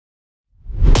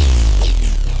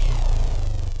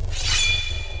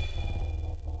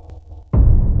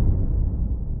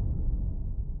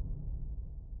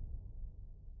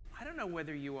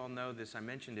whether you all know this. I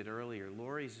mentioned it earlier.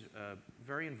 Lori's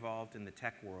very involved in the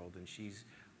tech world, and she's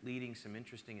leading some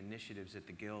interesting initiatives at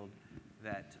the Guild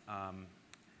that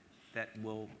that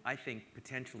will, I think,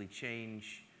 potentially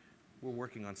change. We're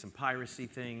working on some piracy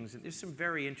things, and there's some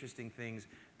very interesting things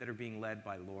that are being led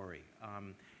by Lori.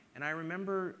 And I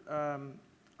remember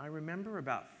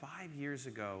about 5 years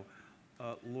ago,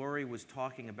 Lori was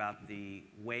talking about the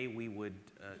way we would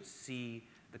see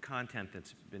the content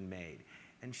that's been made.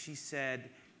 And she said,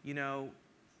 you know,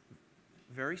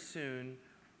 very soon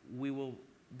we will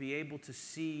be able to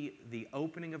see the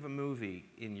opening of a movie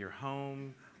in your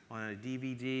home, on a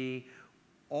DVD,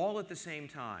 all at the same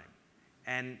time.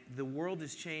 And the world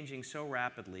is changing so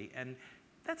rapidly. And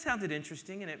that sounded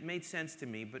interesting, and it made sense to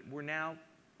me, but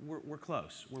we're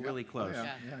close. We're really close. Oh,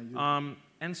 yeah.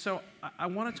 And so I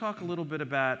want to talk a little bit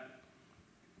about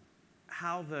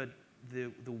how the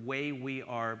way we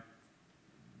are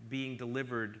being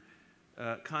delivered,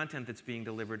 content that's being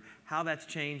delivered, how that's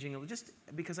changing. Just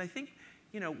because I think,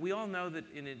 you know, we all know that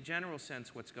in a general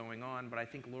sense what's going on, but I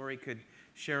think Lori could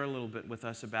share a little bit with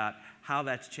us about how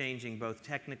that's changing both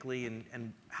technically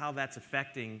and how that's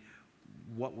affecting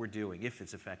what we're doing, if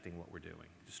it's affecting what we're doing,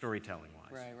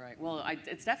 storytelling-wise. Right. Well,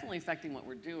 it's definitely affecting what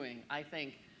we're doing. I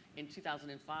think in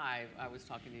 2005, I was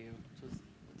talking to you, which was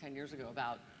 10 years ago,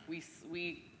 about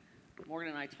Morgan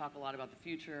and I talk a lot about the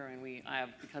future, and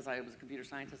because I was a computer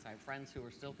scientist, I have friends who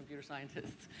are still computer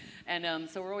scientists, and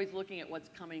so we're always looking at what's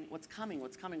coming,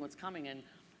 and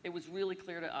it was really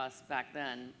clear to us back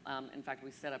then. In fact,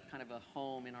 we set up kind of a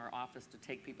home in our office to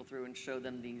take people through and show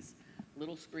them these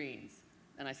little screens.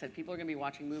 And I said, people are going to be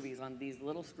watching movies on these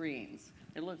little screens.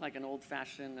 It looked like an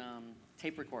old-fashioned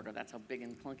tape recorder. That's how big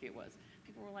and clunky it was.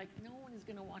 People were like, no one is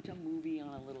going to watch a movie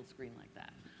on a little screen like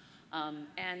that.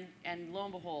 And lo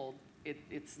and behold,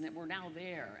 we're now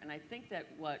there. And I think that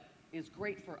what is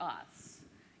great for us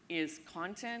is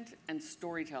content and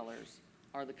storytellers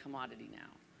are the commodity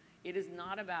now. It is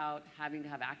not about having to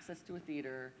have access to a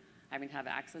theater, having to have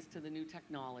access to the new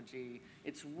technology.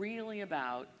 It's really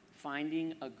about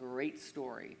finding a great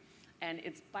story. And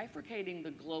it's bifurcating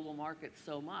the global market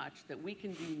so much that we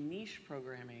can do niche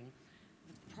programming,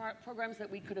 programs that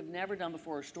we could have never done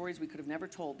before, or stories we could have never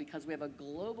told, because we have a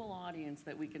global audience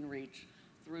that we can reach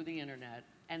through the internet.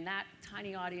 And that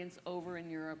tiny audience over in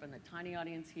Europe and the tiny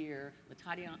audience here, the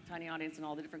tiny audience in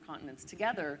all the different continents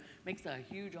together makes a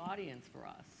huge audience for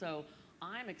us. So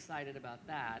I'm excited about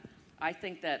that. I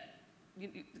think that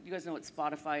you guys know what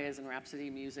Spotify is, and Rhapsody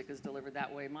Music is delivered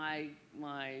that way.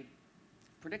 My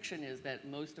prediction is that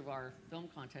most of our film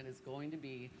content is going to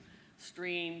be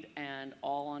streamed and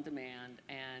all on demand,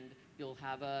 and you'll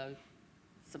have a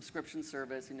subscription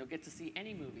service, and you'll get to see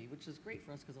any movie, which is great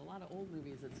for us because a lot of old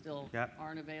movies that still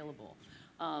aren't available.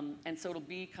 And so it'll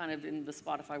be kind of in the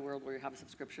Spotify world where you have a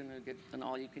subscription and get an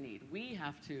all-you-can-eat. We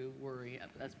have to worry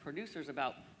as producers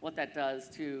about what that does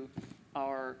to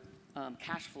our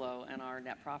cash flow and our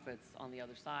net profits on the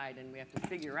other side, and we have to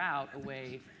figure out a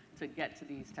way to get to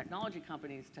these technology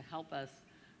companies to help us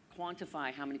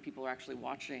quantify how many people are actually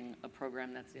watching a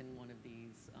program that's in one of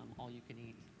these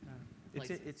all-you-can-eat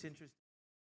places. It's interesting.